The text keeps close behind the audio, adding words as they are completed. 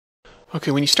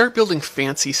Okay, when you start building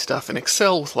fancy stuff in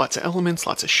Excel with lots of elements,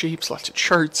 lots of shapes, lots of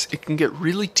charts, it can get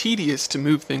really tedious to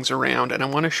move things around, and I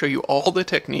want to show you all the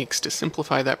techniques to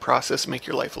simplify that process and make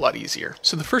your life a lot easier.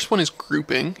 So the first one is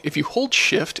grouping. If you hold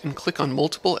Shift and click on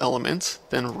multiple elements,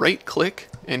 then right-click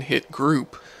and hit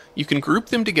Group, you can group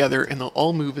them together and they'll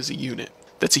all move as a unit.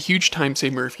 That's a huge time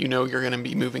saver if you know you're going to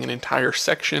be moving an entire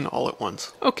section all at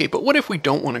once. Okay, but what if we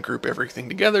don't want to group everything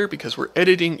together because we're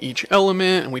editing each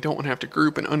element and we don't want to have to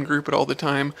group and ungroup it all the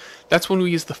time? That's when we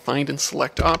use the Find and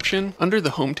Select option. Under the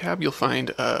Home tab, you'll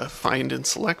find a Find and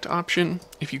Select option.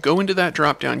 If you go into that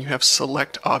dropdown, you have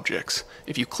Select Objects.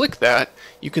 If you click that,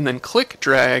 you can then click,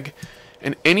 drag,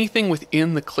 and anything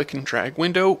within the click and drag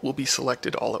window will be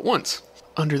selected all at once.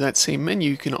 Under that same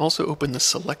menu, you can also open the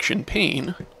selection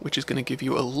pane, which is going to give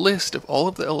you a list of all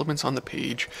of the elements on the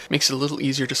page. Makes it a little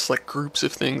easier to select groups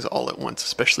of things all at once,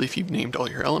 especially if you've named all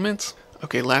your elements.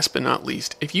 Okay, last but not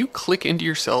least, if you click into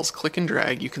your cells, click and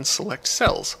drag, you can select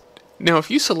cells. Now,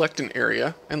 if you select an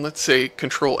area, and let's say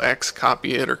Control X,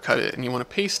 copy it or cut it, and you want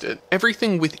to paste it,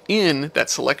 everything within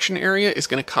that selection area is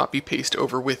going to copy paste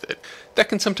over with it. That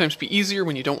can sometimes be easier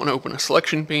when you don't want to open a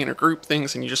selection pane or group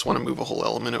things and you just want to move a whole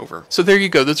element over. So there you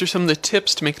go. Those are some of the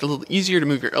tips to make it a little easier to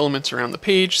move your elements around the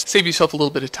page. Save yourself a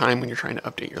little bit of time when you're trying to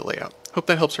update your layout. Hope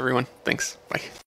that helps everyone. Thanks. Bye.